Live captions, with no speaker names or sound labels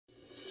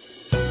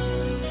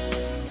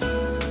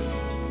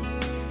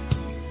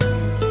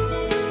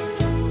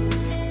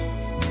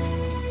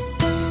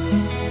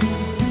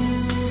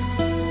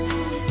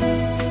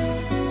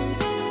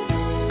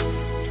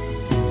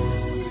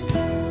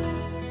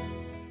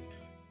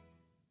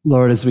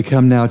Lord, as we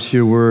come now to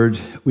your word,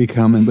 we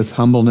come in with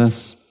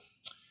humbleness,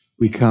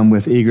 we come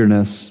with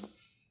eagerness,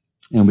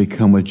 and we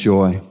come with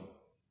joy.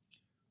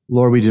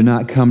 Lord, we do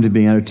not come to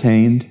be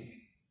entertained.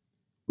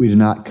 We do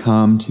not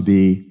come to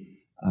be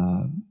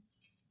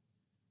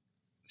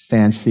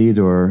fancied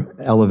or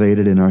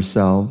elevated in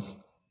ourselves,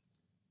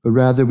 but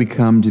rather we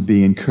come to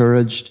be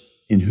encouraged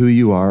in who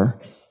you are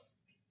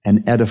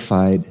and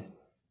edified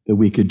that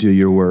we could do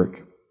your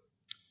work.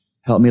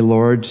 Help me,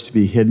 Lord, to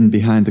be hidden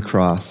behind the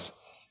cross,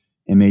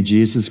 and may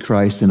Jesus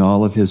Christ in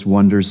all of his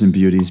wonders and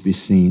beauties be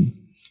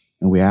seen.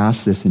 And we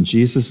ask this in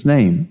Jesus'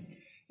 name.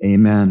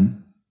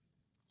 Amen.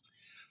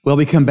 Well,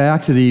 we come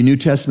back to the New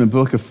Testament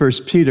book of 1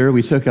 Peter.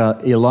 We took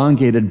an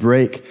elongated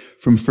break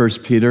from 1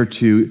 Peter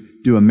to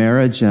do a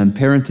marriage and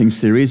parenting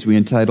series we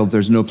entitled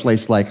There's No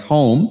Place Like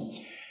Home.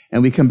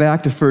 And we come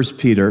back to 1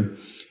 Peter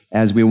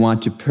as we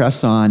want to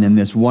press on in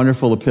this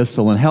wonderful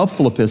epistle and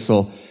helpful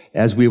epistle,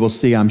 as we will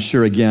see, I'm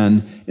sure,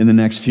 again in the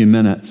next few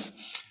minutes.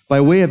 By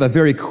way of a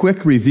very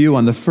quick review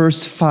on the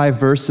first 5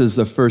 verses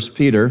of 1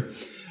 Peter,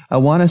 I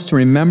want us to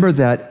remember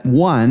that,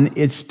 1,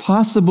 it's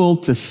possible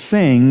to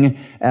sing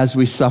as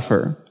we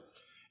suffer.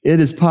 It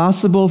is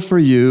possible for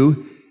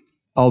you,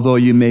 although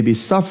you may be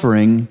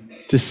suffering,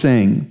 to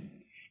sing.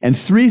 And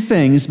 3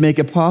 things make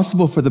it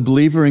possible for the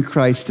believer in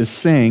Christ to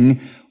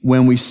sing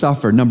when we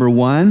suffer. Number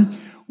 1,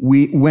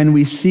 when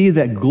we see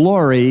that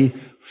glory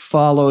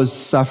follows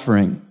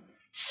suffering.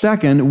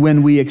 Second,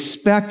 when we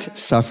expect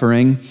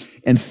suffering.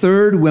 And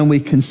third, when we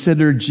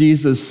consider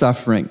Jesus'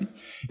 suffering.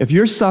 If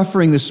you're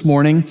suffering this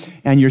morning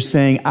and you're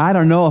saying, I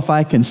don't know if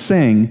I can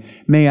sing,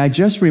 may I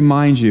just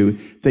remind you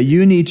that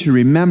you need to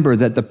remember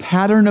that the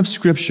pattern of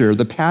Scripture,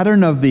 the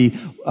pattern of the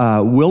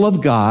will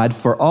of God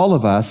for all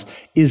of us,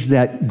 is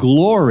that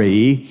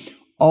glory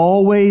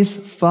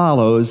always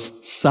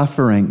follows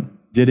suffering.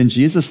 Did in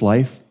Jesus'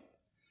 life.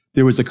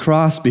 There was a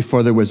cross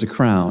before there was a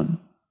crown.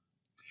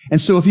 And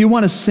so if you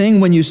want to sing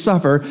when you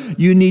suffer,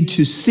 you need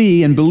to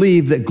see and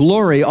believe that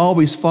glory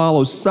always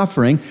follows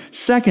suffering.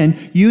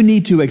 Second, you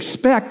need to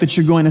expect that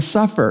you're going to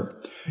suffer.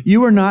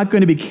 You are not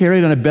going to be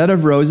carried on a bed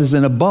of roses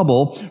in a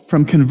bubble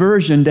from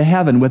conversion to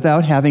heaven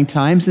without having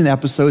times and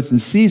episodes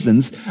and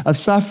seasons of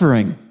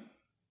suffering.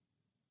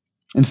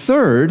 And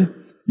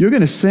third, you're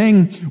going to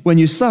sing when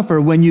you suffer,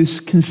 when you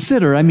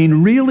consider,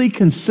 really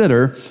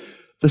consider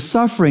the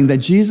suffering that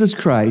Jesus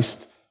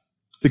Christ,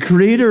 the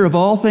creator of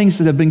all things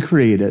that have been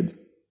created,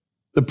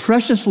 the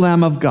precious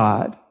Lamb of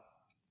God,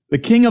 the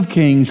King of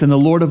Kings and the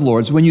Lord of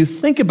Lords, when you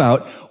think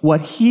about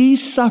what he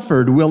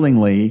suffered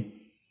willingly,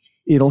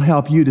 it'll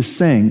help you to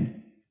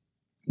sing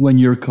when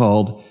you're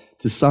called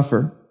to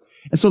suffer.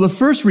 And so the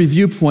first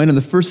review point in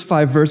the first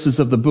 5 verses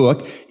of the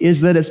book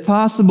is that it's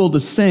possible to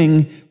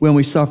sing when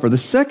we suffer. The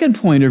second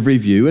point of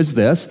review is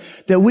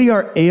this, that we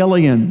are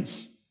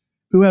aliens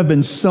who have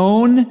been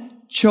sown,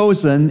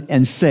 chosen,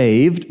 and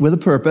saved with a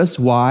purpose.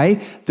 Why?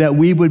 That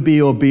we would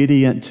be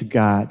obedient to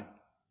God.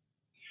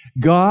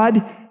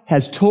 God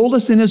has told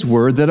us in his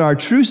word that our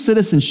true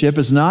citizenship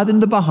is not in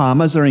the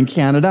Bahamas or in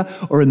Canada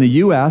or in the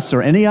U.S.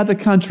 or any other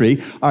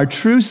country. Our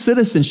true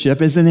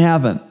citizenship is in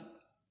heaven.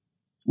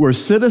 We're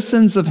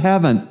citizens of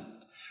heaven,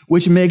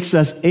 which makes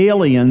us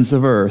aliens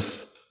of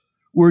earth.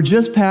 We're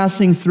just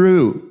passing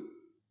through.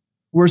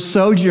 We're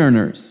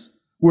sojourners.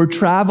 We're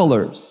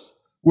travelers.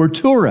 We're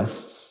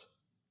tourists.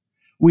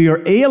 We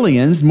are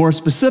aliens, more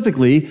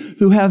specifically,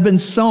 who have been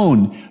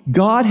sown.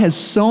 God has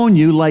sown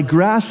you like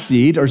grass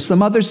seed or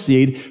some other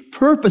seed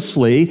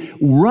purposefully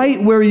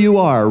right where you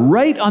are,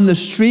 right on the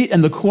street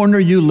and the corner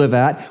you live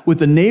at with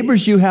the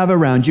neighbors you have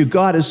around you.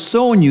 God has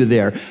sown you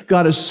there.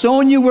 God has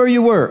sown you where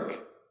you work.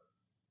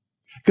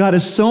 God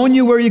has sown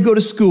you where you go to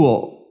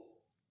school.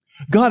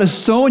 God has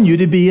sown you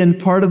to be in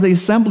part of the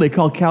assembly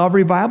called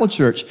Calvary Bible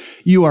Church.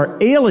 You are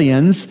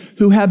aliens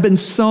who have been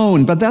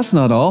sown, but that's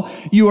not all.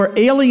 You are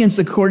aliens,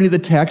 according to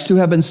the text, who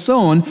have been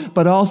sown,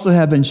 but also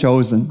have been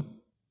chosen.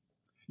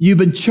 You've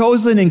been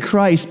chosen in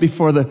Christ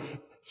before the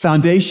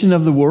foundation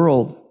of the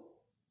world.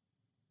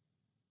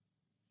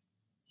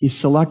 He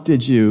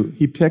selected you.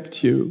 He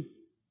picked you.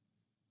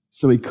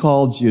 So he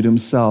called you to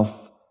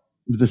himself,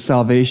 to the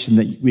salvation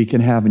that we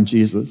can have in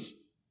Jesus.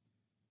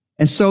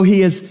 And so he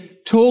has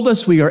told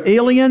us we are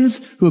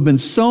aliens who have been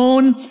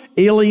sown,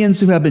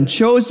 aliens who have been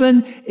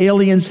chosen,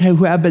 aliens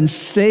who have been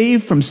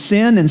saved from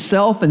sin and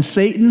self and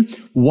Satan.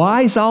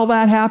 Why does all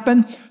that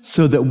happen?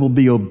 So that we'll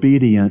be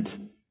obedient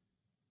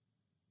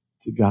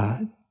to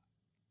God.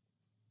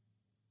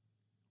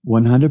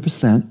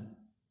 100%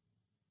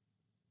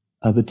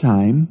 of the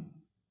time,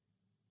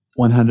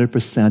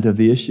 100% of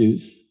the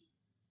issues.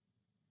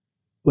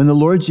 When the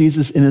Lord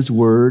Jesus in his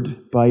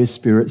word, by his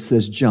Spirit,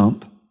 says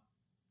jump,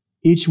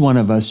 each one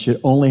of us should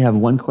only have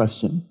one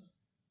question.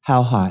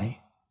 How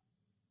high?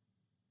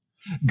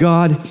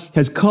 God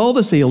has called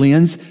us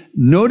aliens,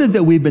 noted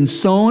that we've been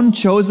sown,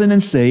 chosen,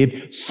 and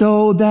saved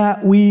so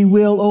that we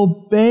will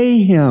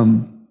obey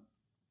him.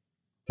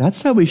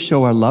 That's how we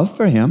show our love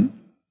for him,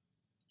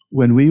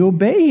 when we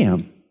obey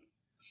him.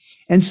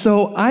 And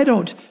so I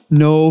don't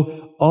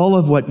know all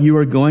of what you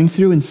are going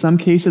through. In some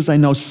cases, I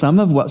know some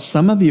of what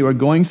some of you are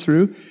going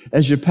through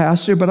as your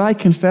pastor, but I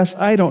confess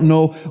I don't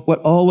know what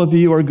all of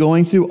you are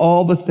going through,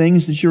 all the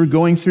things that you're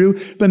going through.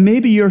 But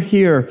maybe you're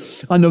here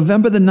on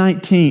November the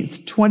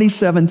 19th,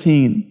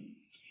 2017,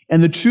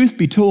 and the truth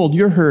be told,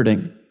 you're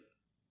hurting.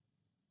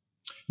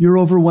 You're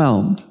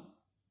overwhelmed.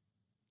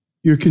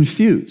 You're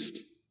confused.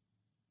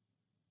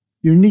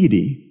 You're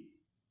needy.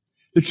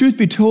 The truth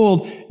be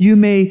told, you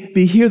may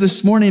be here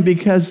this morning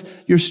because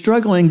you're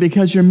struggling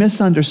because you're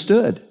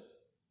misunderstood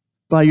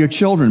by your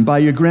children, by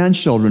your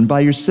grandchildren, by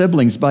your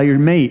siblings, by your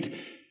mate,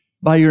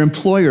 by your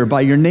employer,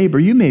 by your neighbor.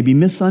 You may be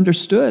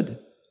misunderstood.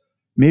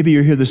 Maybe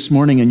you're here this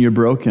morning and you're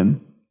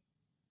broken,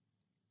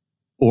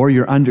 or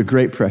you're under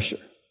great pressure.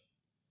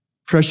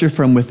 Pressure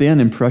from within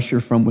and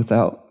pressure from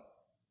without.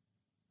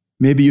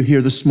 Maybe you're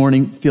here this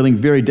morning feeling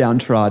very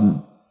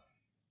downtrodden.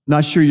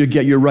 Not sure you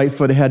get your right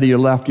foot ahead of your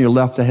left and your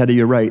left ahead of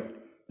your right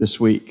this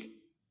week.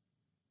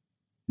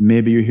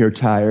 Maybe you're here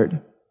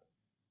tired.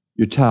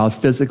 You're tired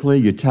physically,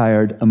 you're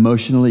tired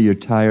emotionally, you're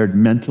tired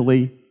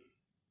mentally.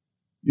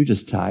 You're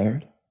just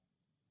tired.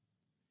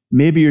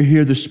 Maybe you're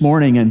here this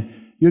morning and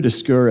you're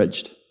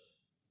discouraged.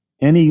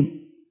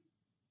 Any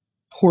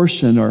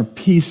portion or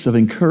piece of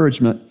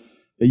encouragement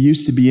that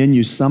used to be in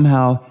you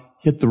somehow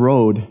hit the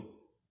road.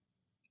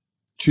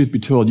 Truth be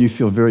told, you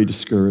feel very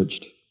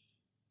discouraged.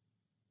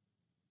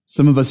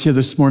 Some of us here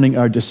this morning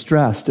are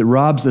distressed. It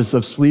robs us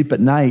of sleep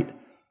at night.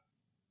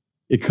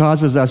 It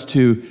causes us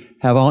to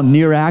have all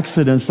near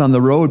accidents on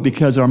the road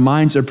because our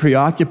minds are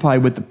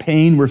preoccupied with the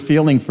pain we're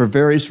feeling for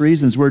various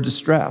reasons. We're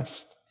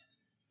distressed.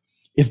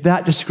 If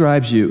that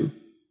describes you,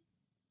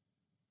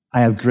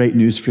 I have great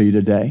news for you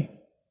today.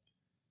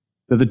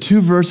 That the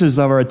two verses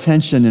of our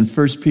attention in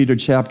 1 Peter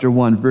chapter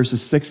 1,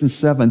 verses 6 and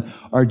 7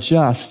 are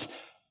just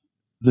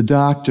the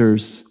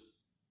doctor's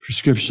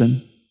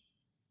prescription.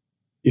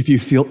 If you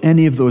feel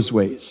any of those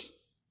ways.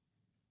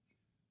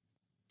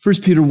 1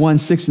 Peter 1,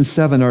 6 and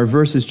 7 are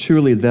verses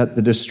truly that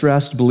the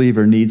distressed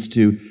believer needs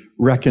to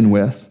reckon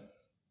with.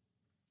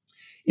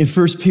 In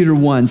 1 Peter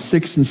 1,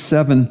 6 and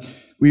 7,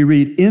 we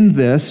read, "In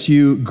this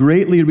you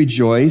greatly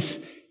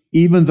rejoice,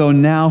 even though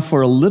now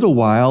for a little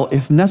while,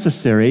 if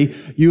necessary,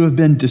 you have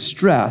been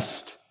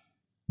distressed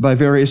by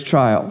various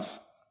trials,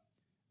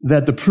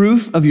 that the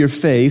proof of your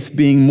faith,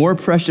 being more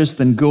precious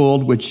than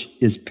gold, which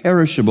is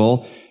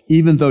perishable,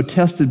 even though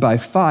tested by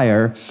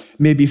fire,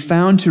 may be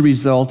found to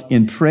result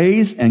in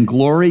praise and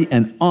glory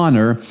and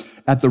honor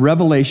at the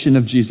revelation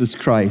of Jesus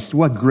Christ."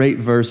 What great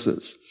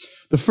verses.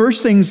 The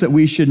first things that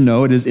we should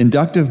note as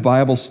inductive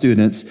Bible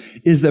students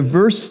is that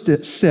verse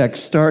 6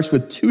 starts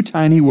with two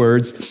tiny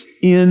words,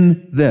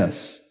 "in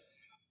this."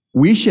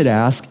 We should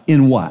ask,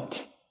 in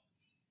what?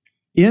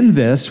 In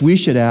this, we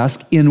should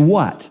ask, in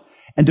what?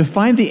 And to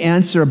find the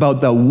answer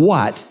about the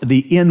what, the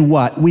in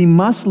what, we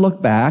must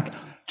look back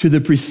to the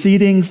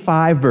preceding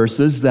 5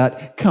 verses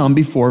that come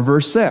before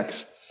verse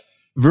 6.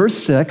 Verse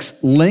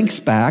 6 links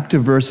back to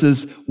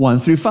verses 1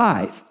 through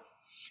 5.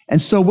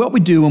 And so what we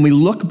do when we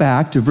look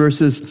back to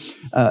verses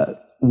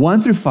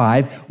 1 through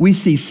 5, we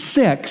see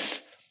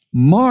 6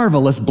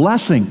 marvelous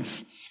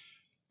blessings.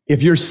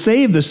 If you're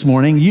saved this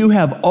morning, you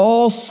have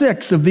all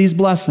 6 of these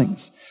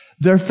blessings.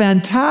 They're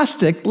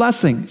fantastic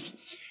blessings.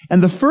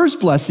 And the first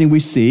blessing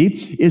we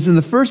see is in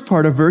the first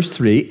part of verse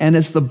 3, and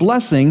it's the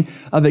blessing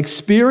of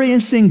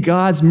experiencing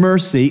God's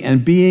mercy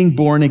and being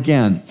born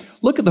again.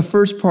 Look at the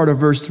first part of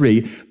verse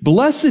 3.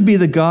 "Blessed be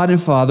the God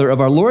and Father of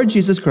our Lord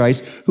Jesus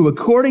Christ, who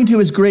according to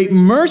his great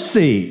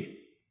mercy..."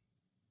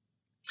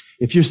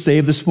 If you're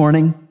saved this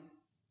morning,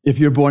 if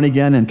you're born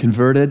again and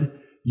converted,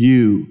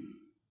 you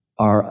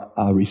are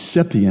a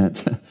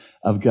recipient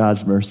of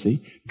God's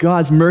mercy.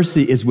 God's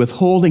mercy is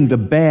withholding the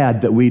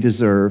bad that we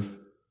deserve.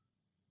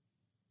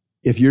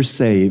 If you're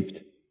saved,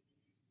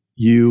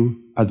 you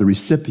are the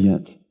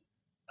recipient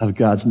of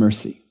God's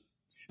mercy.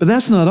 But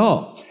that's not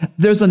all.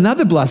 There's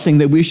another blessing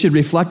that we should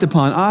reflect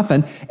upon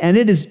often, and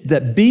it is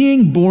that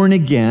being born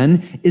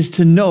again is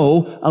to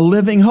know a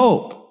living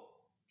hope.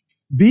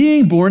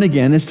 Being born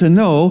again is to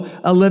know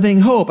a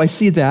living hope. I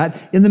see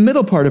that in the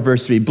middle part of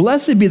verse 3.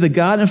 "Blessed be the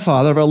God and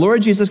Father of our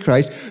Lord Jesus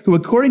Christ, who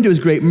according to his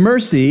great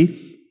mercy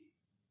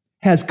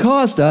has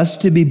caused us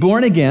to be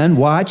born again,"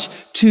 watch,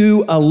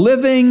 "to a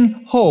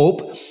living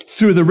hope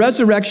through the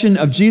resurrection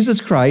of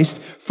Jesus Christ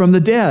from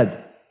the dead."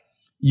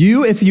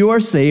 You, if you are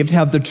saved,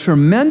 have the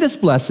tremendous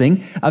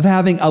blessing of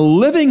having a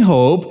living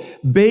hope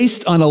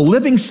based on a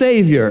living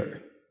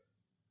Savior.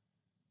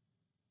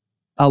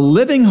 A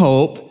living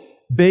hope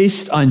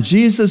based on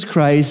Jesus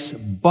Christ's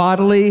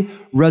bodily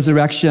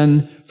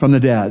resurrection from the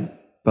dead.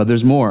 But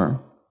there's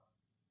more.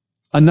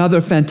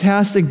 Another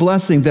fantastic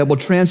blessing that will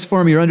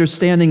transform your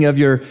understanding of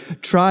your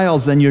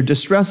trials and your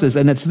distresses.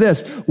 And it's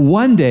this: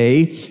 one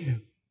day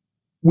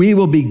we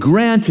will be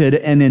granted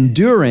an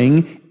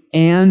enduring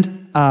and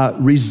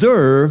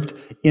reserved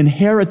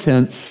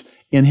inheritance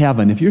in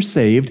heaven. If you're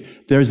saved,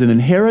 there's an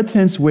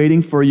inheritance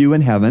waiting for you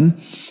in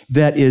heaven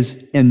that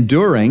is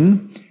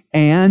enduring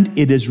and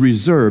it is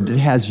reserved. It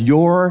has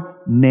your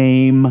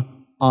name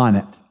on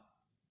it.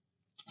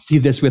 See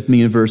this with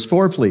me in verse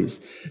 4, please.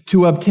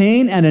 To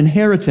obtain an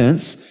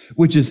inheritance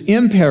which is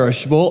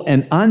imperishable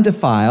and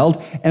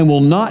undefiled and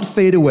will not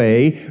fade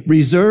away,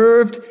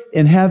 reserved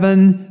in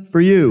heaven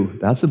for you.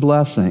 That's a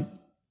blessing.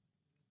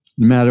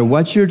 No matter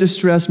what your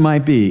distress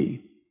might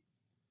be,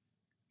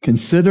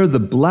 consider the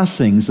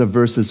blessings of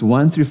verses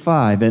 1 through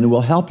 5, and it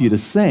will help you to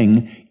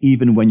sing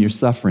even when you're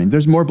suffering.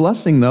 There's more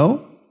blessing,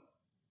 though.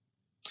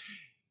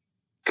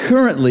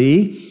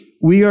 Currently,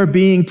 we are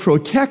being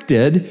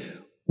protected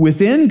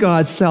within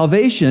God's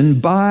salvation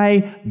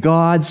by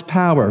God's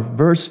power.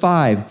 Verse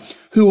 5,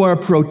 who are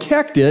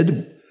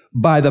protected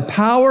by the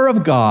power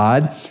of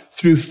God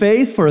through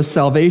faith for a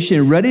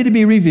salvation ready to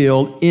be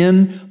revealed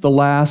in the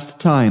last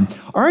time.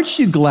 Aren't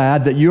you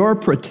glad that your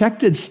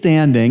protected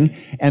standing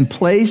and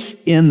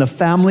place in the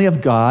family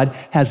of God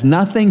has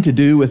nothing to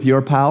do with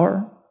your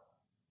power?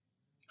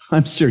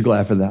 I'm sure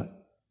glad for that.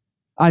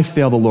 I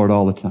fail the Lord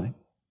all the time.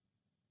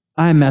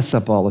 I mess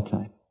up all the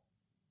time.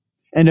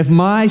 And if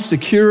my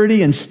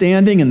security and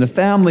standing in the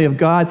family of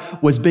God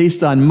was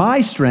based on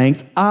my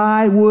strength,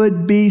 I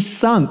would be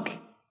sunk.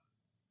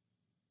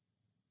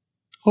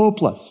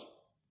 Hopeless.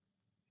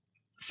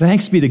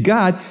 Thanks be to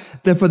God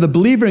that for the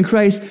believer in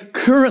Christ,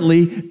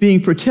 currently being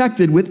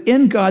protected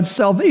within God's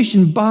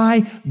salvation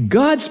by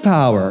God's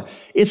power.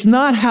 It's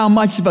not how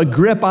much of a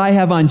grip I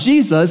have on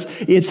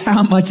Jesus, it's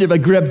how much of a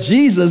grip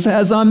Jesus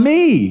has on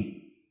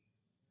me.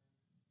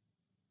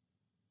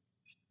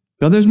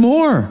 Now there's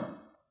more.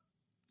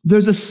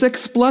 There's a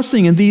sixth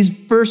blessing in these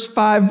first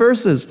 5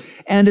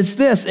 verses, and it's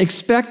this: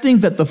 expecting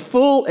that the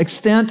full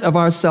extent of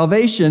our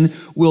salvation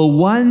will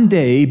one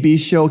day be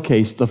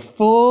showcased. The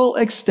full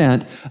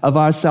extent of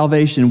our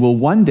salvation will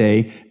one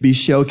day be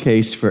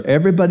showcased for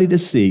everybody to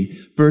see.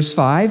 Verse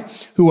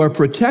 5, who are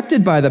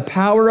protected by the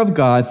power of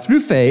God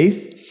through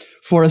faith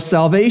for a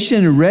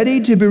salvation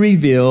ready to be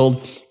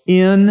revealed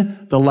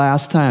in the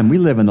last time. We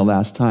live in the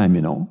last time,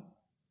 you know.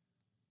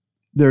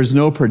 There's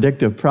no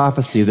predictive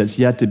prophecy that's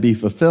yet to be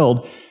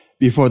fulfilled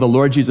before the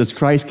Lord Jesus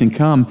Christ can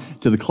come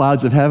to the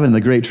clouds of heaven,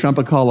 the great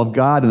trumpet call of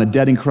God, and the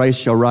dead in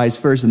Christ shall rise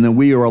first, and then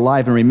we who are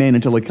alive and remain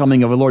until the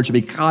coming of the Lord shall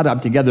be caught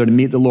up together to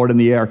meet the Lord in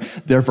the air.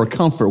 Therefore,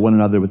 comfort one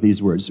another with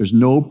these words. There's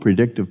no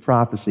predictive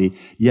prophecy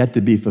yet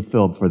to be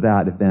fulfilled for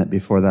that event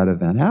before that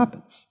event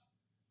happens.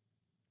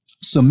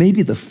 So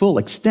maybe the full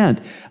extent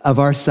of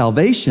our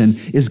salvation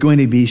is going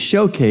to be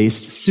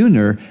showcased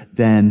sooner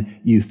than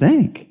you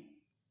think.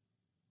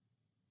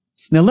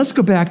 Now let's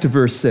go back to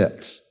verse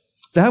 6.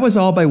 That was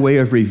all by way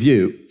of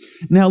review.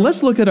 Now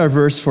let's look at our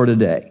verse for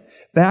today.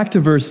 Back to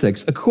verse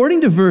 6.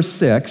 According to verse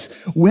 6,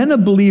 when a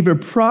believer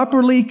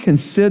properly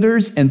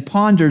considers and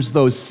ponders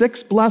those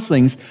 6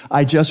 blessings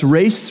I just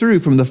raced through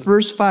from the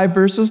first 5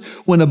 verses,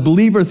 when a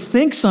believer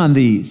thinks on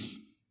these,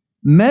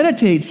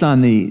 meditates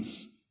on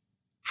these,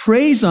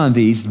 prays on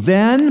these,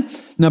 then,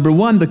 number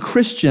 1, the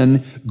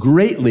Christian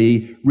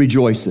greatly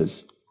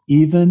rejoices,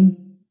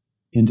 even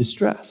in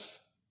distress.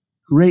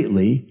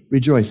 Greatly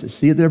rejoices.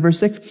 See it there, verse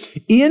 6?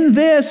 In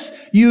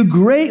this you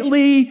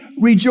greatly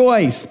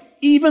rejoice,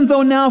 even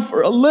though now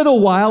for a little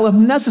while, if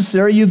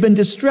necessary, you've been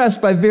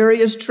distressed by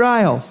various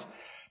trials.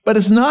 But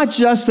it's not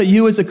just that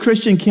you as a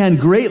Christian can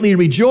greatly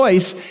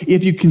rejoice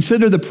if you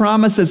consider the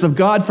promises of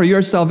God for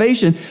your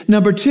salvation.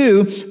 Number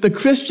 2, the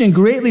Christian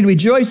greatly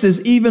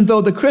rejoices even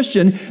though the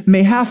Christian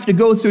may have to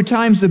go through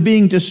times of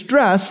being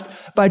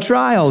distressed by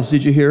trials.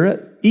 Did you hear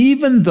it?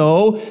 Even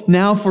though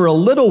now for a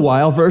little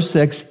while, verse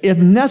 6, if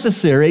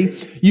necessary,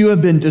 you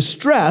have been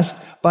distressed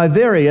by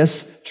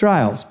various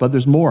trials. But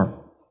there's more.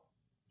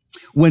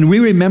 When we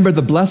remember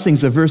the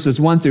blessings of verses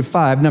 1 through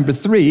 5, number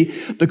 3,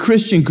 the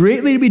Christian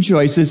greatly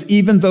rejoices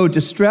even though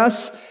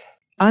distress,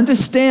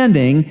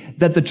 understanding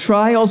that the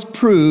trials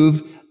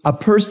prove a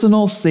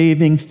personal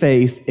saving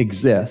faith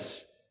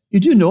exists. You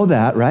do know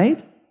that,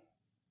 right?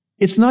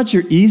 It's not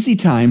your easy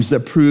times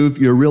that prove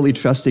you're really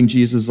trusting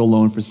Jesus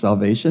alone for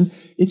salvation.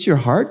 It's your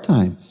hard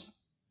times.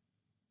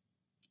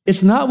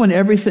 It's not when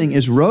everything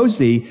is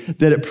rosy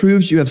that it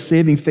proves you have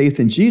saving faith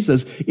in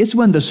Jesus. It's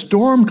when the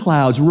storm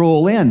clouds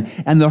roll in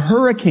and the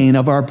hurricane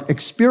of our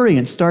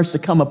experience starts to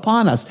come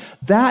upon us.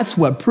 That's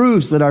what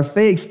proves that our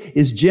faith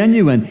is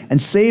genuine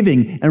and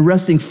saving and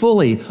resting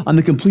fully on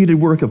the completed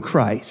work of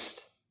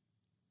Christ.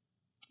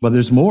 But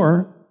there's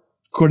more.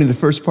 According to the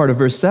first part of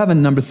verse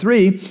 7, number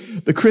 3,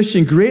 the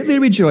Christian greatly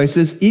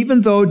rejoices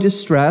even though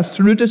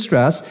through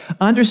distress,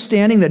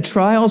 understanding that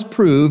trials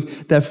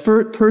prove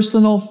that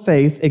personal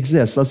faith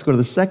exists. Let's go to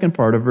the second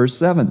part of verse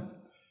 7.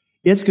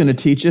 It's going to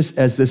teach us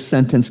as this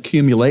sentence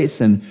accumulates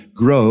and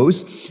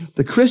grows.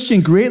 The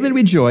Christian greatly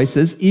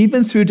rejoices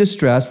even through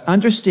distress,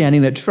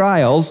 understanding that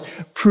trials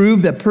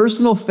prove that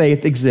personal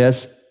faith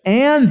exists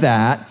and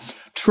that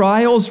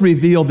trials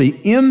reveal the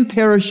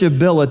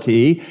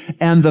imperishability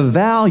and the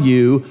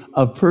value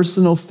of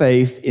personal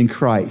faith in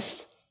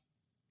Christ.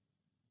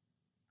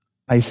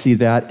 I see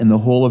that in the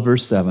whole of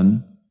verse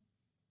 7,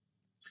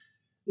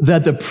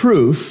 that the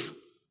proof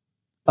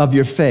of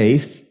your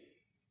faith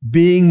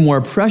being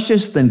more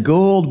precious than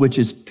gold, which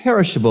is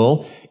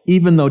perishable,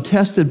 even though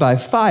tested by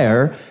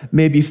fire,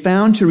 may be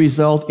found to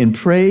result in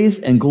praise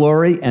and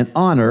glory and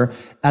honor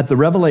at the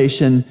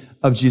revelation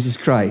of Jesus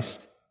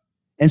Christ.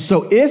 And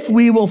so if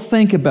we will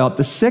think about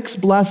the 6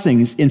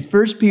 blessings in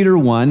 1 Peter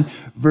 1,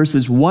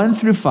 verses 1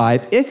 through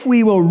 5, if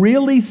we will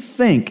really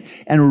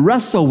think and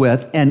wrestle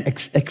with and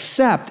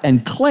accept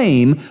and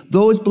claim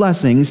those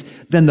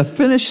blessings, then the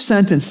finished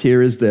sentence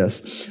here is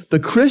this: the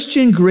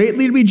Christian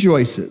greatly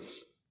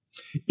rejoices,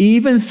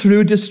 even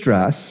through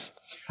distress,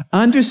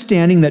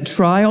 understanding that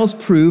trials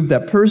prove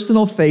that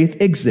personal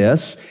faith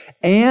exists,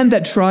 and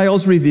that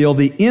trials reveal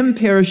the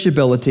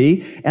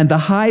imperishability and the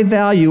high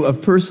value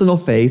of personal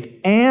faith,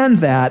 and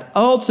that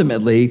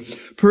ultimately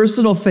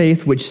personal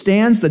faith, which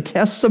stands the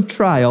tests of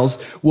trials,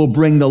 will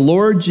bring the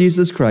Lord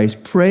Jesus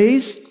Christ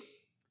praise,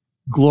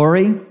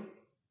 glory,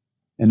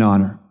 and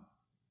honor.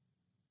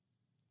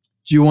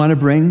 Do you want to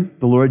bring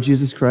the Lord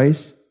Jesus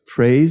Christ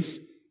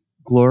praise,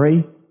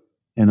 glory,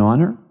 and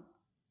honor?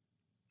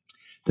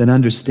 Then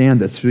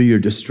understand that through your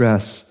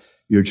distress,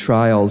 your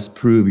trials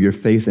prove your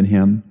faith in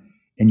Him,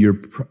 and your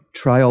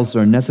trials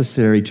are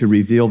necessary to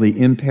reveal the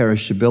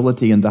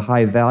imperishability and the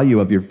high value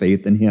of your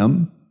faith in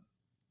Him.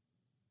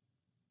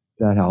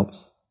 That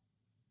helps.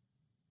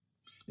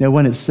 Now,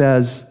 when it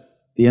says,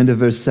 the end of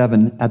verse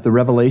 7, at the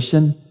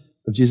revelation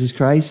of Jesus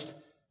Christ,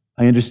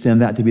 I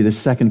understand that to be the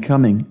second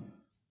coming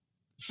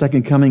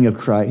of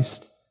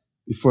Christ,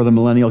 before the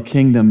millennial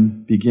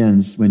kingdom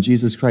begins, when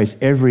Jesus Christ,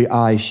 every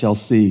eye shall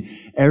see,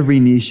 every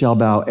knee shall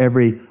bow,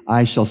 every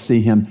eye shall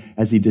see Him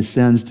as He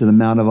descends to the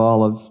Mount of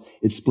Olives.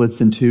 It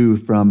splits in two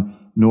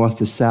from north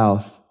to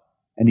south,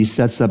 and He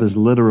sets up His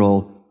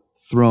literal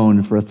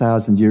throne for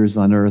 1,000 years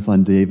on earth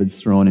on David's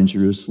throne in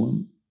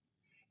Jerusalem.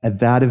 At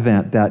that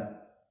event,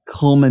 that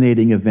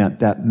culminating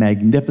event, that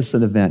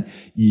magnificent event,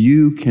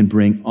 you can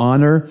bring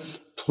honor,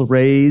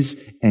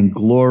 praise, and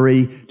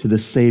glory to the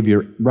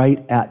Savior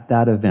right at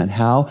that event.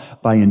 How?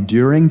 By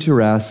enduring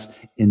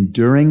duress,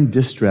 enduring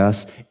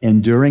distress,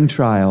 enduring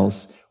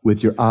trials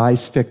with your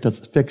eyes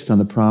fixed on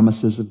the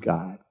promises of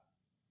God.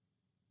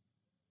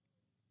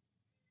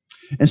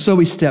 And so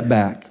we step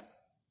back.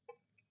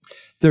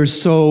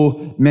 There's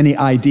so many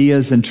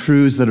ideas and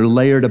truths that are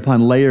layered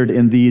upon layered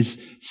in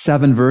these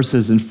 7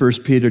 verses in 1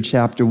 Peter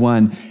chapter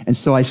 1. And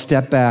so I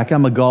step back.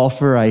 I'm a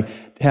golfer. I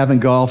haven't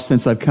golfed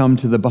since I've come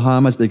to the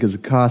Bahamas because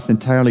it costs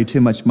entirely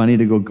too much money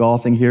to go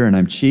golfing here, and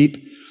I'm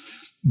cheap.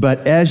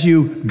 But as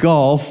you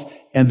golf,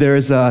 and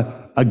there's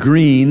a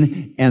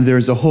green, and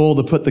there's a hole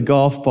to put the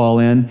golf ball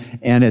in,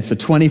 and it's a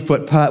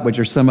 20-foot putt, which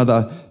are some of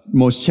the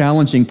most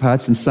challenging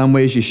putts. In some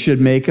ways you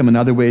should make them, in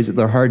other ways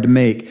they're hard to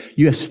make.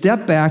 You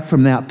step back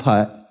from that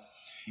putt,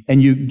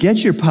 and you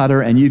get your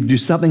putter, and you do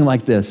something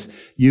like this.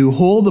 You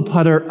hold the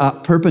putter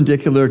up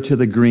perpendicular to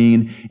the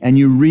green, and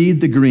you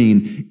read the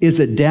green. Is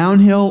it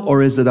downhill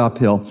or is it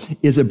uphill?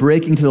 Is it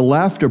breaking to the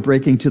left or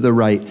breaking to the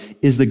right?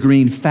 Is the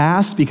green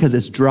fast because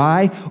it's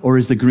dry, or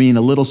is the green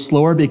a little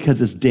slower because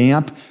it's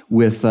damp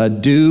with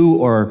dew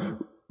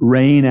or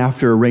rain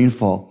after a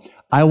rainfall?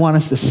 I want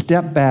us to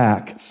step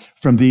back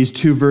from these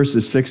 2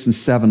 verses, 6 and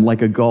 7,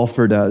 like a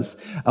golfer does.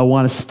 I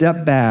want to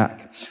step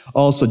back.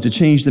 Also, to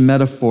change the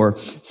metaphor,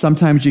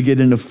 sometimes you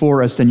get in a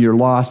forest and you're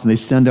lost, and they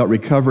send out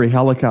recovery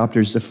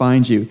helicopters to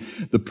find you.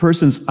 The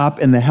person's up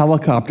in the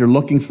helicopter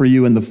looking for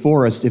you in the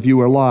forest, if you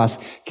were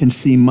lost, can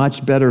see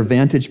much better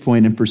vantage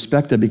point and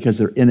perspective because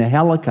they're in a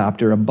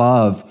helicopter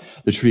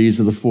above the trees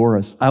of the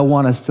forest. I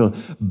want us to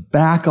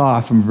back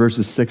off from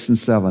verses 6 and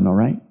 7, all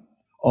right?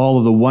 All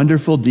of the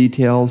wonderful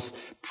details,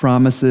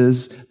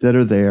 promises that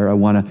are there. I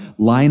want to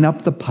line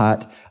up the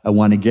putt. I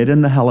want to get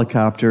in the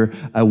helicopter.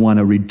 I want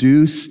to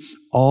reduce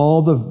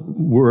all the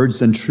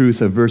words and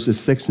truth of verses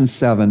 6 and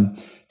 7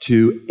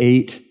 to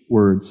 8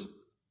 words.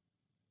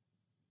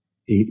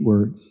 8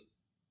 words.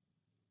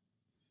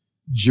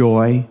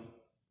 Joy,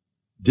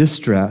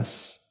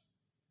 distress,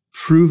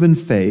 proven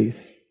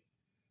faith,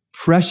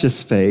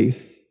 precious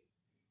faith,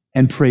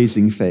 and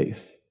praising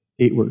faith.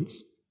 8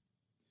 words.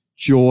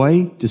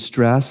 Joy,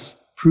 distress,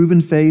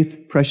 proven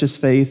faith, precious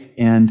faith,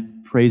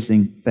 and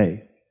praising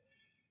faith.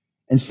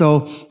 And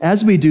so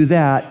as we do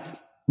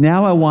that,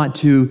 now I want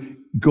to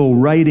go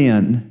right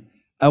in.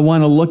 I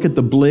want to look at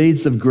the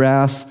blades of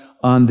grass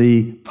on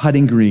the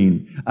putting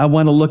green. I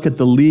want to look at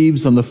the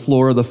leaves on the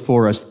floor of the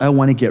forest. I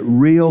want to get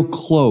real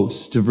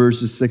close to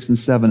verses 6 and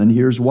 7, and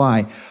here's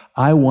why.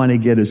 I want to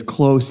get as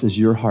close as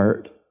your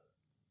heart.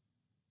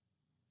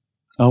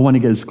 I want to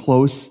get as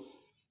close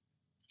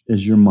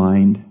as your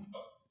mind.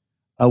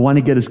 I want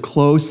to get as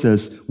close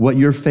as what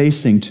you're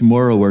facing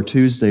tomorrow or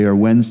Tuesday or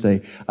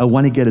Wednesday. I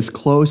want to get as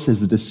close as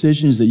the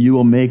decisions that you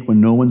will make when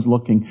no one's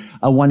looking.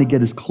 I want to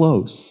get as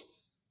close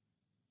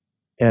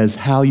as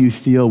how you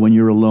feel when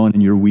you're alone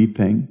and you're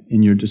weeping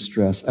in your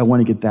distress. I want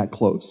to get that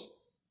close.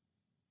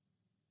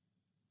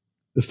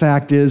 The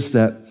fact is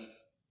that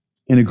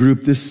in a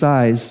group this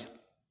size,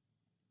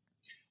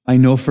 I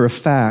know for a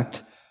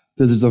fact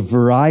that there's a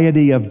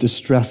variety of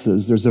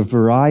distresses, there's a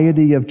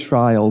variety of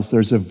trials,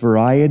 there's a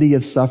variety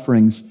of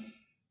sufferings.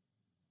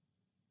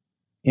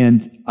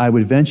 And I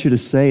would venture to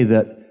say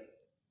that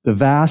The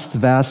vast,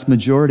 vast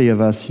majority of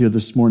us here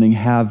this morning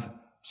have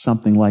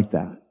something like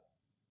that.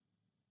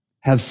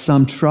 Have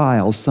some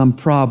trial, some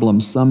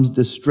problem, some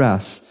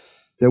distress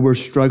that we're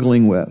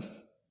struggling with.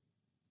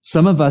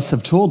 Some of us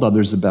have told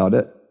others about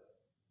it.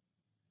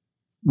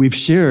 We've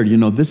shared,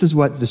 this is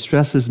what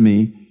distresses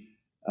me.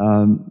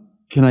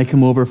 Can I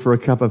come over for a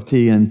cup of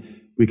tea and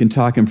we can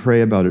talk and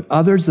pray about it?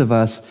 Others of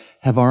us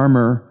have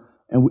armor,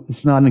 and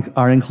it's not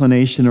our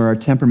inclination or our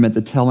temperament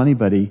to tell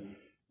anybody.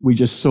 We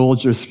just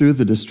soldier through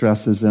the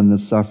distresses and the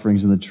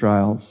sufferings and the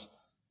trials.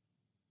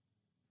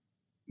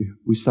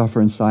 We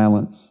suffer in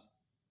silence.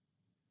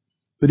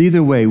 But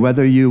either way,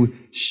 whether you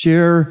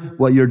share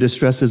what your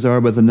distresses are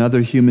with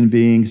another human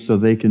being so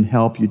they can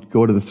help you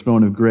go to the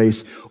throne of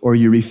grace, or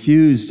you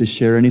refuse to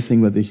share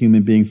anything with a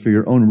human being for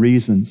your own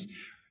reasons,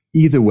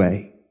 either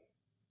way,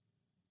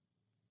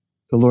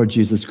 the Lord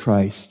Jesus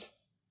Christ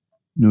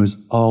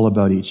knows all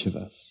about each of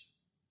us,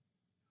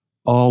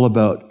 all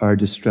about our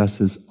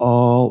distresses,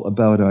 all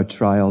about our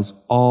trials,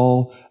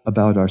 all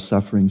about our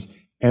sufferings.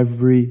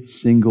 Every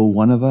single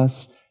one of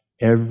us,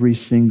 every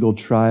single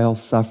trial,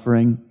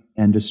 suffering,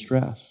 and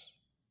distress.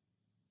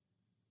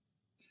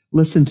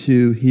 Listen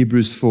to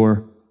Hebrews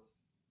 4,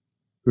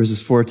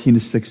 verses 14 to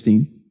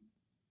 16.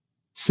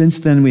 Since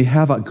then we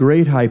have a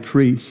great high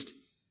priest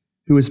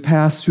who has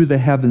passed through the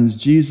heavens,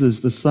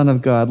 Jesus, the Son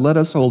of God. Let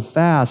us hold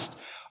fast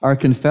our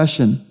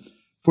confession,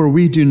 for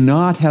we do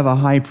not have a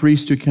high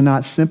priest who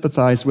cannot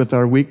sympathize with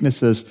our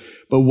weaknesses,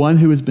 but one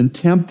who has been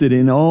tempted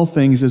in all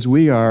things as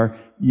we are,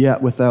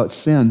 yet without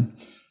sin.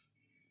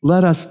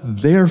 Let us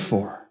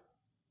therefore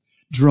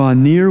draw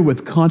near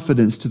with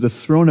confidence to the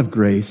throne of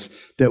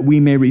grace, that we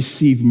may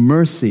receive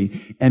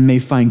mercy and may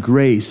find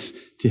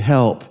grace to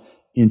help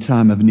in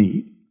time of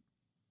need.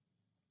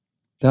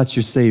 That's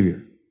your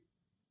Savior,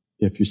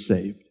 if you're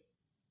saved.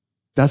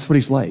 That's what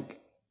he's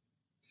like.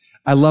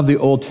 I love the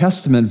Old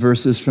Testament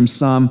verses from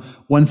Psalm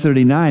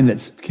 139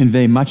 that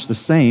convey much the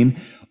same.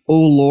 O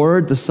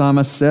Lord, the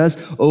psalmist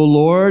says, O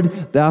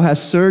Lord, thou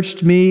hast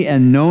searched me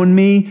and known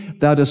me.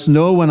 Thou dost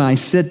know when I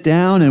sit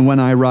down and when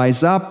I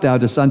rise up. Thou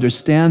dost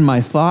understand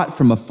my thought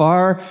from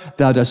afar.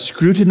 Thou dost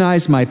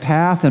scrutinize my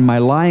path and my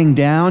lying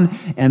down,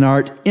 and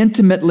art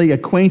intimately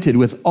acquainted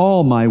with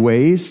all my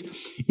ways.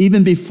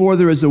 Even before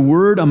there is a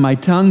word on my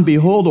tongue,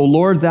 behold, O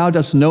Lord, thou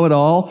dost know it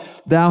all.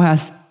 Thou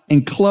hast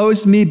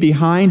enclosed me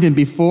behind and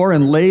before,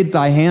 and laid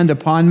thy hand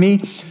upon me.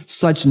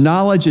 Such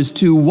knowledge is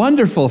too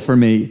wonderful for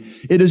me.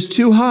 It is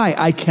too high.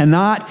 I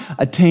cannot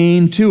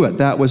attain to it.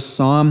 That was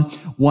Psalm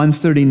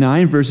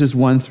 139, verses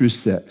 1 through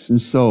 6.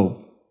 And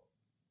so,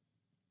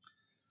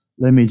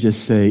 let me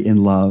just say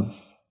in love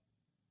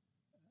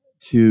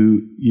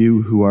to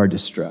you who are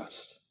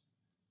distressed,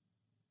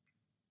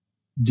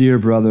 dear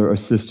brother or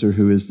sister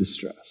who is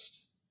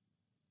distressed,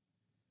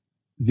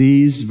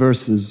 these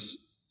verses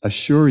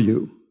assure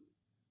you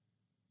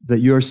that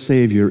your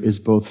Savior is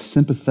both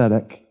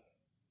sympathetic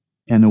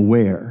and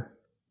aware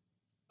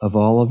of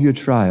all of your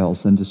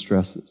trials and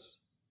distresses.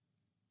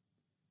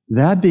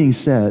 That being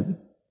said,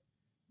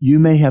 you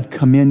may have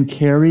come in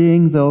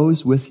carrying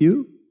those with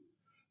you,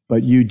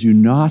 but you do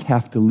not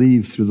have to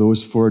leave through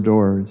those four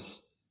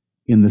doors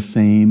in the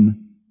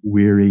same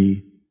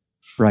weary,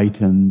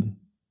 frightened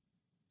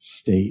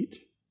state.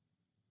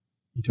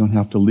 You don't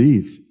have to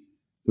leave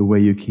the way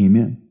you came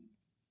in.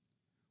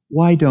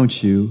 Why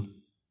don't you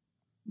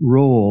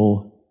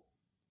roll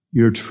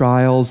your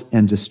trials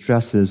and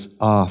distresses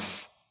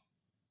off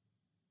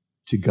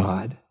to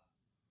God?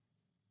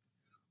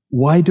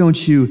 Why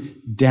don't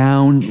you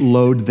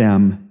download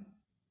them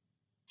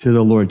to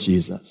the Lord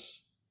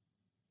Jesus?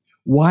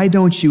 Why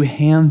don't you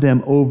hand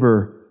them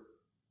over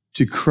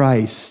to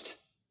Christ,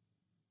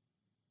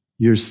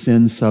 your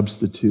sin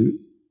substitute?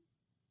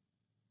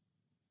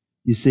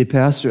 You say,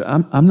 Pastor,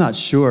 I'm not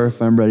sure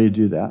if I'm ready to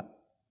do that.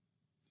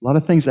 A lot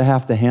of things I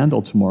have to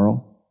handle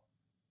tomorrow.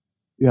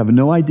 You have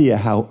no idea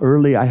how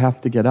early I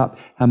have to get up,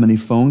 how many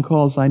phone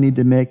calls I need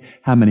to make,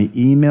 how many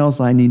emails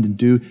I need to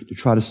do to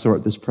try to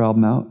sort this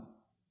problem out.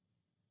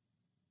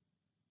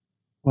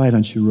 Why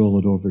don't you roll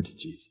it over to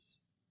Jesus?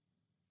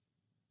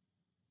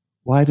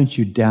 Why don't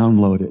you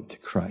download it to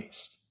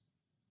Christ?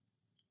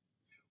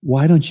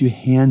 Why don't you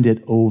hand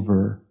it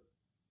over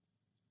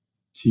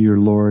to your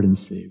Lord and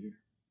Savior?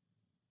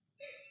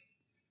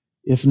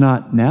 If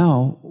not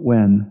now,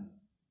 when?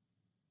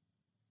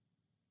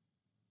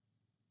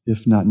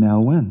 If not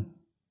now, when?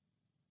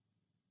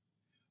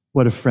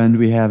 What a friend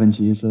we have in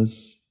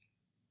Jesus.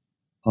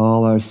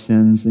 All our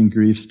sins and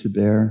griefs to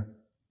bear.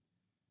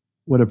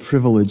 What a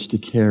privilege to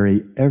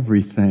carry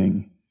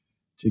everything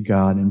to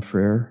God in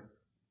prayer.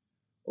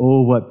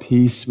 Oh, what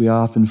peace we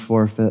often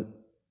forfeit.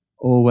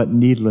 Oh, what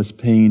needless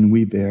pain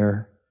we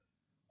bear.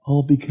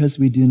 All because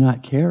we do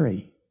not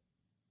carry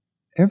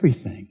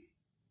everything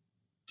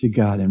to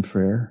God in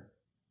prayer.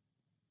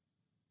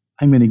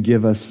 I'm going to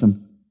give us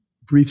some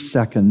brief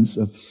seconds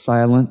of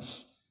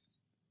silence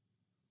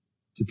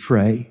to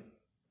pray.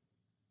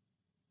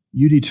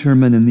 You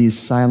determine in these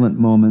silent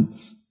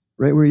moments,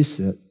 right where you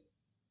sit,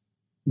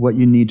 what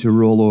you need to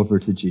roll over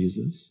to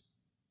Jesus.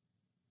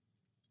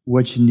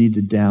 what you need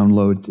to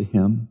download to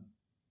Him,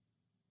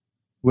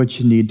 what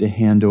you need to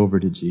hand over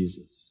to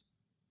Jesus.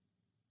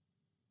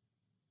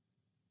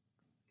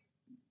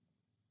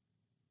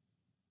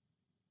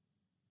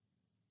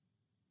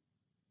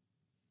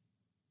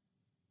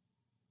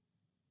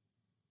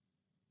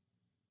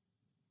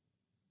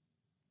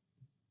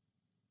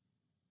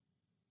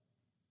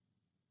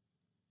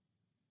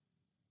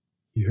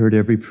 He heard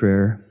every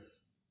prayer.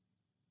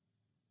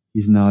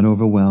 He's not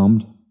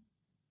overwhelmed.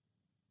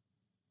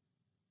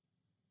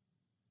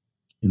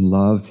 In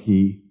love,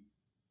 He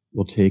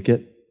will take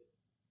it.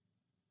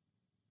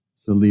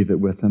 So leave it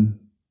with Him.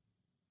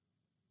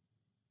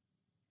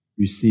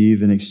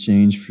 Receive in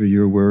exchange for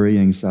your worry,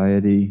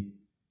 anxiety,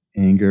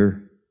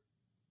 anger,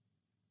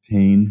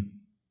 pain,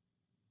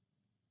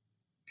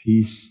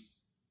 peace,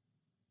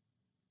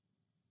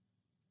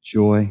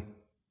 joy,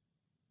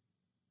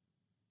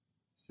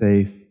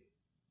 faith,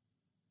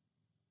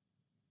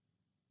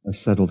 a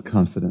settled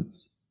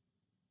confidence.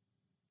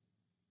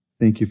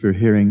 Thank you for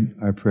hearing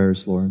our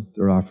prayers, Lord.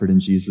 They're offered in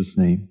Jesus'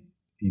 name.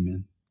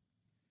 Amen.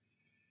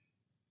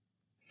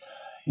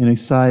 In a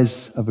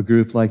size of a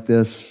group like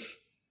this,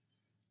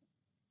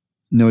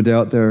 no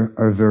doubt there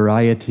are a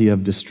variety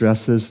of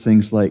distresses,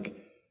 things like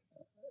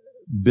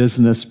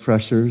business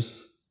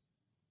pressures,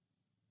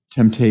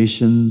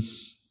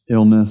 temptations,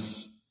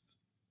 illness,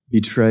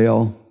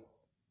 betrayal,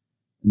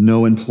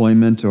 no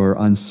employment or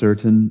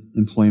uncertain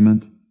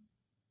employment,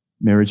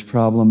 marriage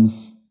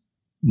problems,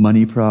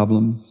 money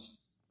problems,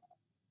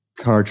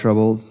 car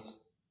troubles,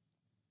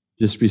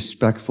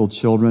 disrespectful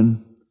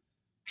children,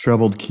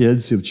 troubled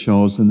kids who've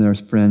chosen their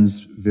friends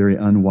very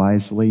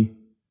unwisely,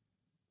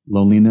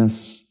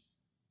 loneliness,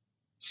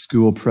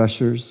 school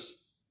pressures,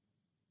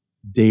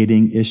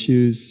 dating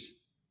issues,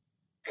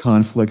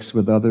 conflicts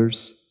with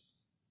others,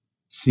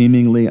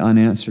 seemingly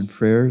unanswered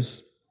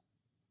prayers,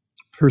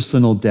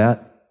 personal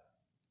debt,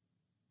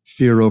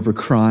 fear over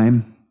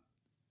crime,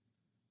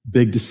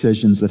 big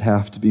decisions that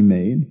have to be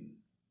made.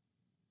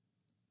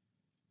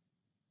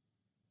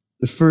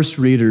 The first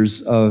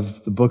readers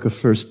of the book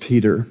of 1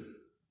 Peter,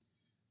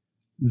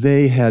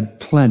 they had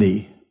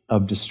plenty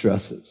of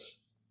distresses,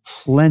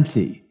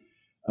 plenty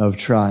of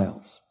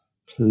trials,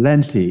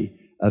 plenty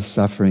of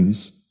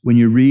sufferings. When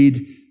you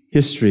read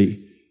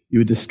history, you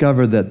would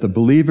discover that the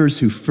believers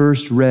who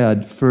first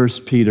read 1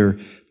 Peter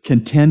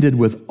contended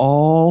with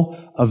all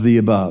of the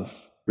above.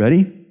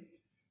 Ready?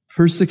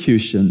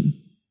 Persecution,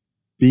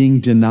 being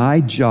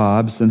denied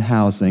jobs and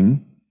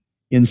housing,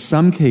 in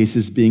some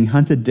cases being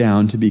hunted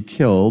down to be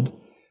killed,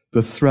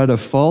 the threat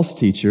of false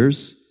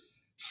teachers,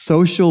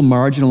 social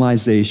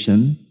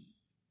marginalization,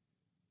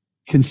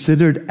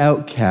 considered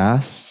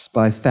outcasts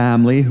by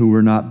family who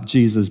were not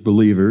Jesus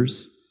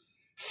believers,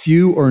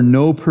 few or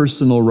no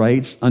personal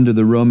rights under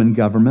the Roman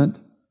government,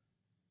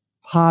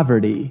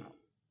 poverty,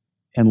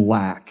 and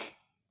lack.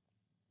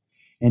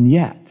 And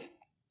yet,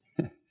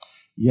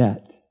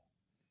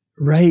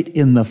 right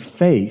in the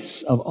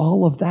face of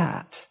all of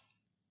that,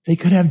 they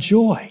could have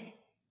joy.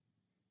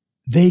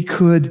 They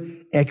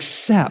could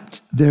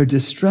accept their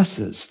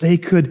distresses.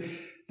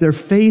 Their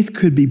faith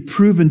could be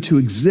proven to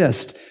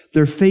exist.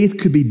 Their faith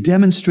could be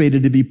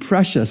demonstrated to be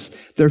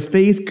precious. Their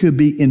faith could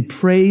be in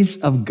praise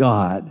of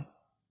God.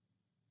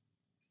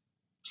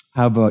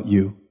 How about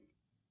you?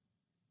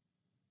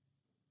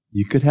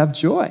 You could have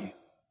joy.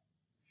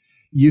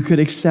 You could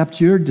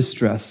accept your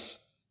distress.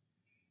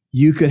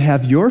 You could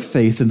have your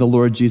faith in the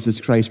Lord Jesus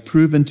Christ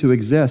proven to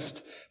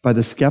exist by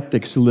the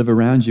skeptics who live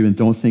around you and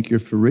don't think you're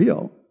for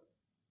real.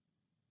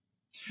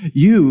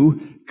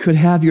 You could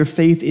have your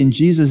faith in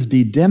Jesus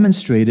be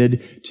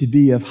demonstrated to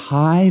be of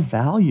high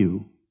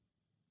value,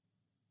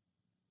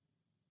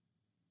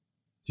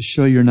 to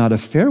show you're not a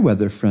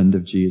fair-weather friend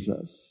of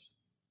Jesus.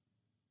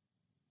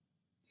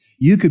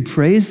 You could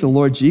praise the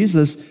Lord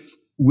Jesus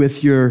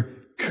with your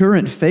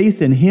current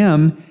faith in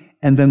Him,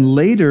 and then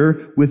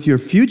later with your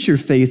future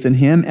faith in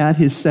Him at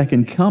His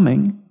second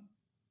coming.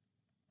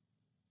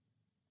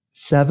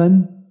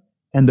 7,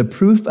 and the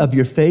proof of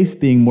your faith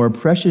being more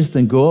precious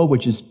than gold,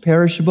 which is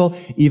perishable,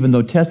 even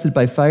though tested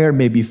by fire,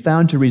 may be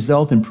found to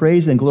result in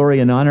praise and glory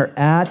and honor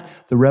at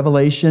the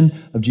revelation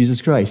of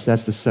Jesus Christ.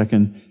 That's the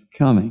second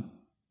coming.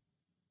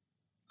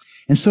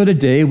 And so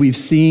today we've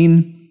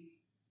seen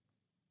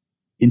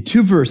in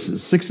 2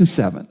 verses, 6 and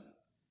 7,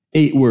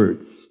 8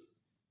 words: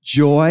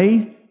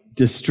 joy,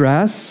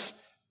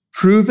 distress,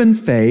 proven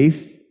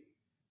faith,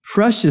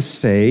 precious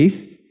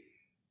faith,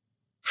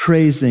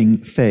 praising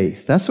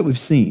faith. That's what we've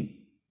seen.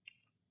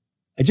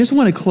 I just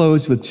want to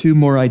close with 2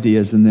 more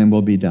ideas and then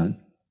we'll be done.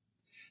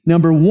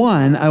 Number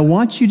 1, I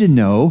want you to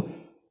know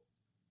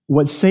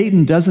what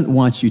Satan doesn't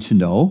want you to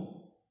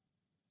know,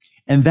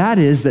 and that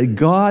is that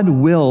God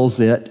wills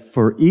it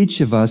for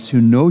each of us who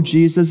know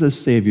Jesus as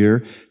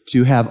Savior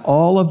to have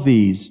all of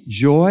these: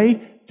 joy,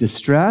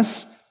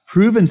 distress,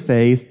 proven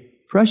faith,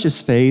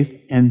 precious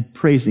faith, and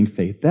praising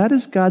faith. That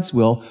is God's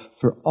will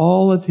for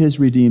all of His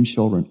redeemed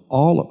children,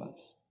 all of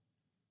us.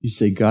 You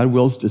say, God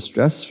wills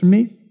distress for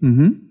me?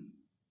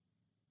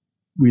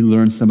 We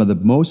learn some of the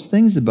most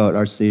things about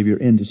our Savior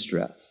in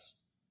distress.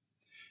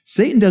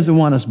 Satan doesn't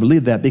want us to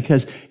believe that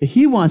because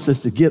he wants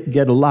us to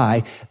get a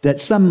lie that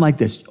something like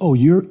this, oh,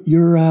 you're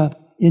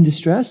in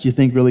distress? Do you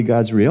think really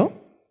God's real?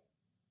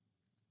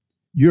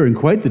 You're in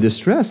quite the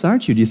distress,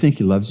 aren't you? Do you think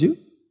he loves you?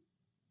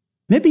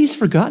 Maybe he's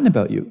forgotten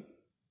about you.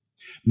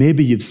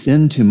 Maybe you've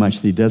sinned too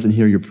much that he doesn't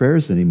hear your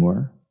prayers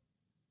anymore.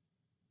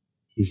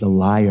 He's a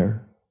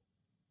liar.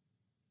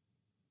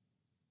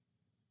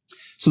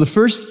 So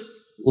the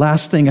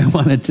last thing I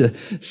wanted to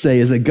say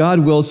is that God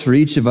wills for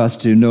each of us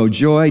to know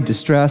joy,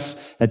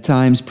 distress, at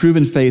times,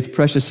 proven faith,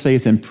 precious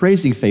faith, and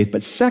praising faith.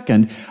 But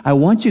second, I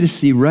want you to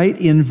see right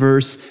in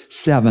verse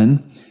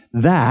 7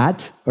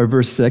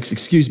 verse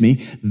 6,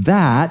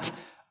 that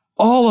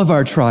all of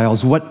our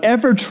trials,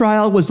 whatever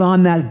trial was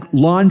on that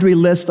laundry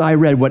list I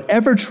read,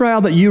 whatever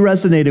trial that you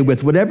resonated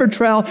with, whatever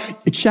trial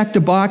you checked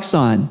a box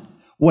on,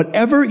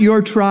 whatever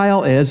your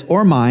trial is,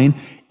 or mine,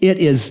 it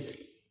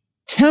is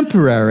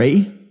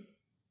temporary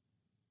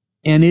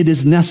and it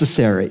is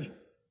necessary.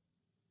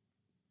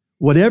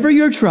 Whatever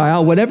your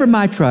trial, whatever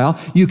my trial,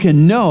 you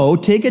can know,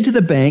 take it to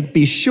the bank,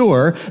 be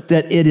sure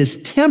that it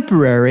is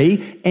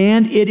temporary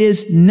and it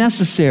is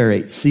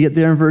necessary. See it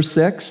there in verse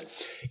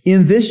 6?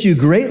 In this you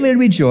greatly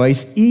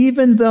rejoice,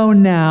 even though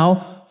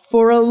now,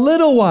 for a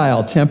little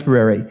while,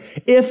 temporary,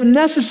 if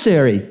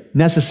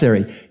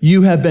necessary,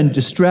 you have been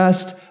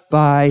distressed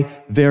by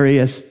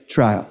various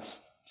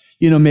trials.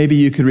 Maybe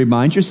you could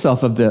remind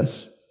yourself of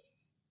this.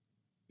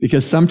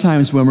 Because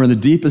sometimes when we're in the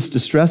deepest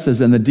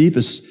distresses and the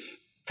deepest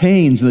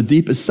pains and the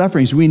deepest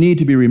sufferings, we need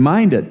to be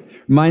reminded.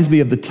 Reminds me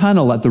of the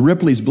tunnel at the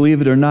Ripley's,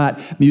 believe it or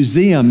not,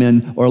 museum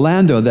in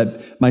Orlando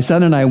that my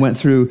son and I went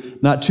through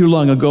not too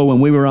long ago when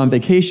we were on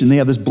vacation. They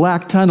have this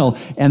black tunnel,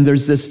 and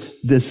there's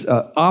this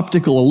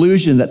optical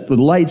illusion that the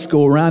lights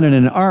go around in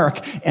an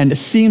arc, and it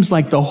seems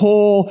like the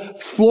whole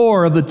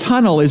floor of the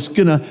tunnel is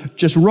going to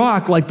just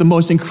rock like the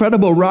most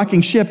incredible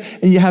rocking ship,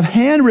 and you have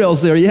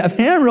handrails there. You have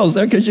handrails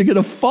there because you're going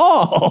to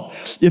fall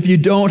if you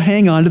don't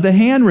hang on to the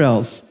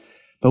handrails.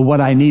 But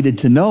what I needed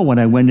to know when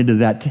I went into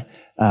that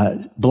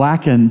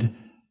blackened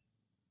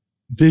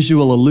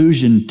visual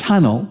illusion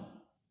tunnel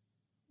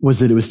was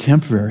that it was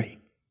temporary.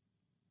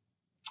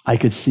 I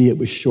could see it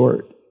was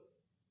short.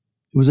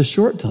 It was a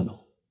short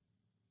tunnel.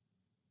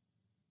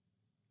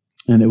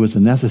 And it was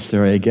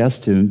necessary, I guess,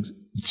 to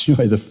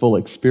enjoy the full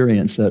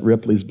experience at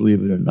Ripley's,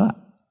 believe it or not.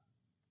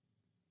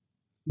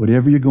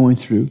 Whatever you're going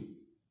through,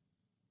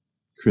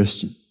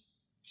 Christian,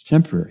 it's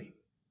temporary.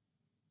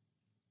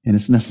 And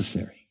it's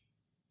necessary.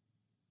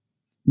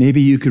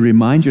 Maybe you could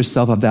remind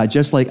yourself of that,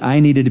 just like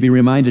I needed to be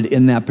reminded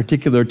in that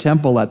particular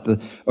temple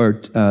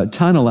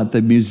tunnel at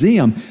the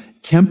museum.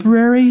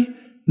 Temporary,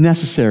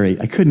 necessary.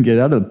 I couldn't get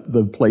out of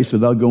the place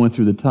without going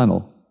through the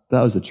tunnel.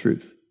 That was the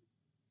truth.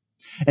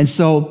 And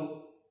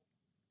so,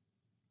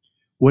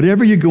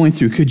 whatever you're going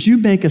through, could you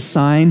make a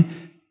sign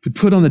to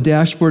put on the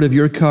dashboard of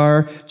your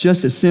car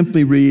just as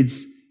simply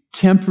reads,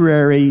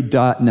 temporary,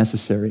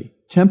 necessary.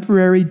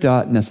 Temporary,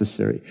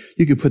 necessary.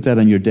 You could put that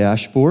on your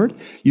dashboard.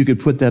 You could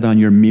put that on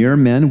your mirror,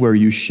 men, where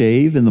you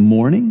shave in the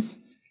mornings.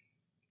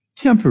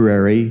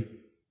 Temporary,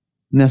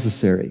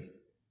 necessary.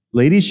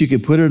 Ladies, you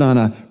could put it on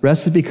a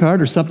recipe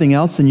card or something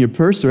else in your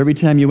purse, or every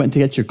time you went to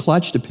get your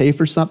clutch to pay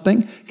for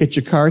something, get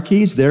your car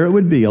keys, there it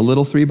would be, a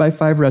little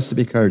 3x5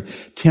 recipe card.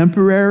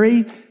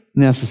 Temporary,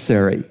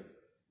 necessary.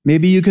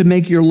 Maybe you could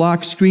make your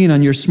lock screen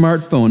on your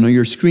smartphone or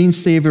your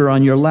screensaver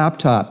on your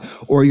laptop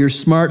or your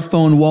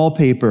smartphone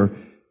wallpaper.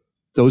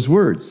 Those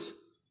words.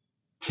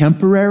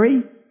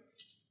 Temporary,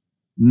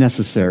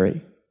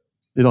 necessary.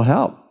 It'll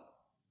help.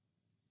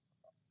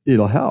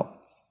 It'll help.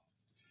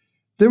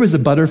 There was a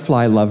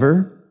butterfly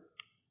lover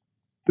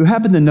who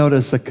happened to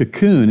notice a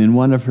cocoon in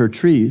one of her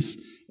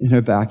trees in her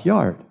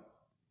backyard.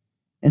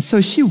 And so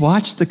she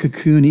watched the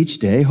cocoon each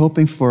day,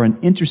 hoping for an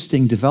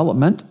interesting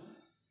development.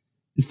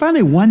 And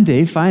finally, one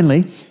day,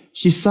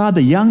 she saw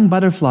the young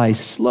butterfly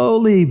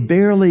slowly,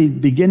 barely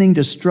beginning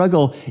to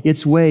struggle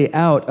its way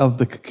out of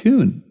the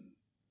cocoon.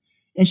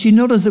 And she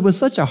noticed it was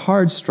such a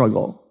hard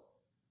struggle.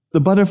 The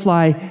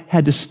butterfly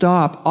had to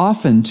stop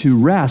often to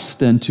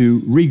rest and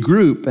to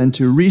regroup and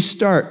to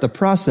restart the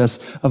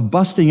process of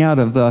busting out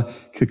of the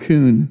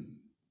cocoon.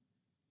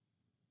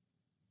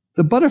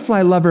 The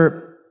butterfly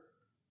lover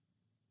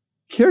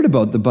cared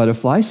about the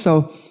butterfly,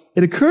 so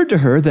it occurred to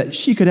her that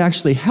she could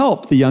actually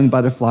help the young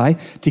butterfly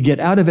to get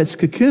out of its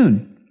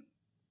cocoon.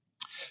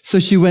 So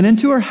she went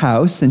into her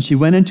house and she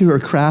went into her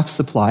craft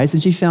supplies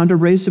and she found a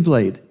razor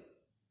blade.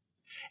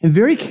 And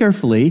very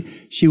carefully,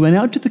 she went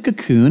out to the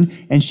cocoon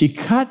and she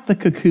cut the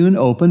cocoon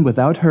open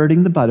without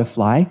hurting the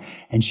butterfly.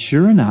 And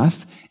sure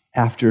enough,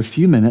 after a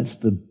few minutes,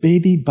 the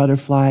baby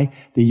butterfly,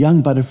 the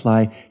young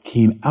butterfly,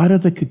 came out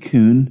of the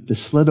cocoon, the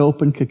slit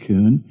open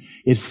cocoon.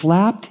 It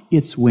flapped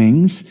its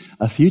wings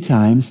a few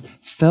times,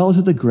 fell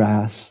to the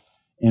grass,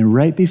 and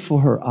right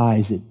before her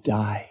eyes, it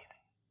died.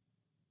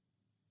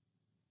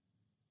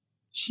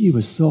 She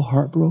was so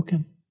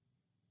heartbroken.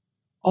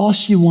 All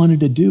she wanted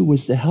to do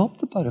was to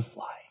help the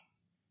butterfly.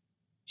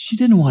 She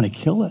didn't want to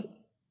kill it.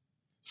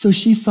 So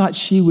she thought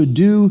she would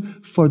do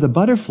for the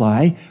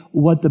butterfly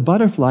what the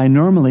butterfly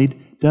normally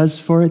does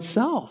for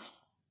itself.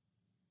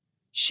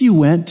 She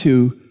went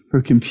to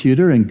her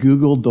computer and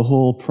Googled the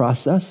whole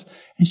process,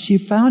 and she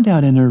found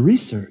out in her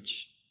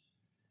research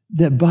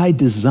that by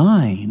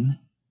design,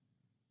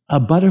 a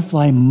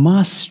butterfly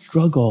must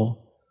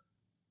struggle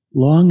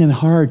long and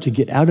hard to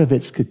get out of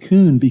its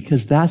cocoon,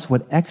 because that's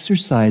what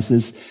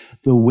exercises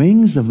the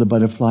wings of the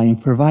butterfly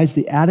and provides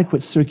the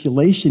adequate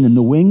circulation in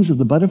the wings of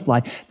the butterfly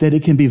that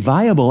it can be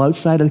viable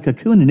outside of the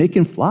cocoon and it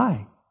can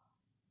fly.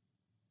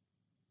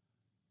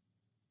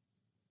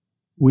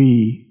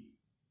 We,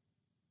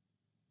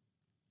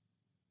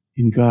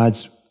 in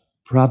God's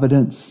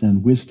providence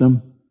and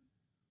wisdom,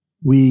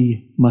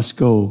 we must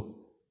go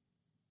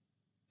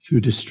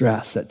through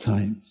distress at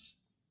times.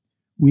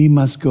 We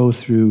must go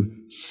through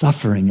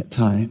suffering at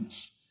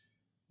times.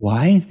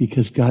 Why?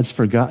 Because God's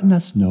forgotten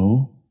us?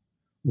 No.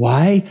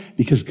 Why?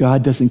 Because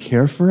God doesn't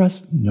care for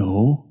us?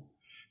 No.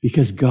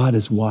 Because God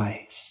is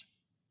wise.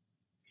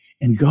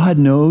 And God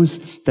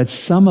knows that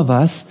some of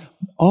us,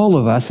 all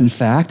of us, in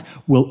fact,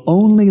 will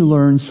only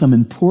learn some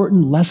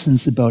important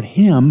lessons about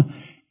Him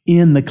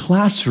in the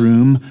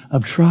classroom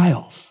of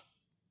trials,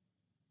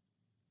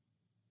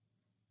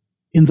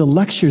 in the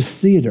lecture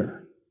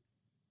theater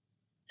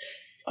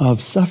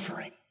of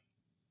suffering.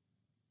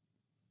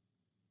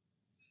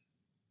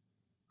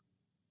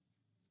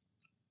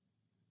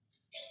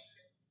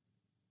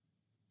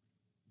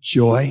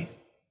 Joy,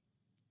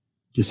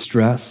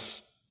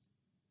 distress,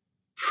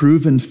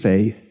 proven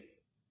faith,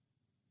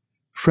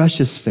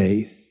 precious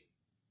faith,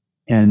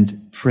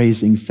 and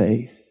praising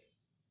faith.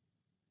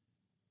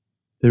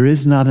 There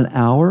is not an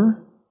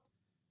hour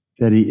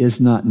that He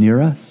is not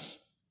near us.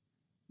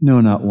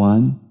 No, not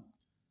one.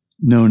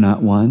 No,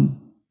 not one.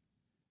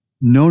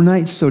 No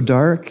night so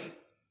dark,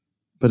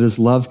 but His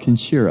love can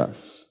cheer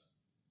us.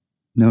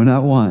 No,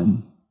 not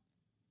one.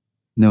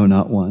 No,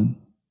 not one.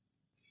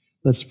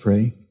 Let's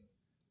pray.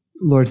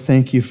 Lord,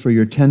 thank You for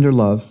Your tender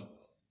love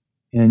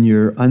and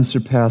Your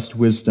unsurpassed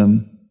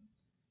wisdom,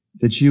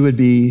 that You would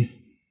be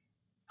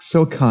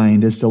so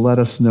kind as to let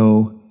us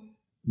know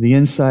the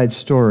inside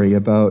story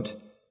about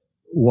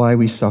why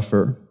we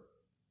suffer,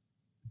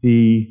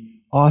 the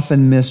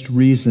often missed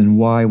reason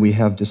why we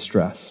have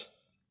distress.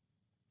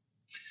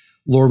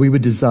 Lord, we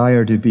would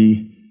desire to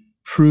be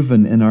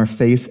proven in our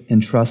faith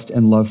and trust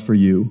and love for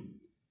You,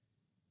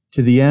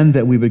 to the end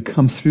that we would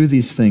come through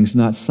these things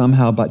not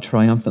somehow but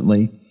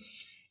triumphantly,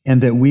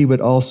 and that we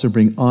would also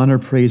bring honor,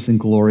 praise, and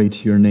glory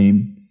to Your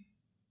name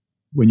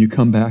when You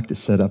come back to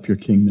set up Your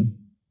kingdom.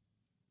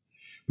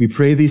 We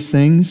pray these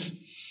things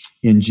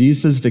in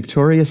Jesus'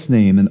 victorious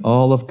name, and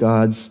all of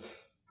God's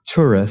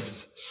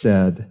tourists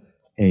said,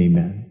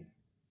 Amen.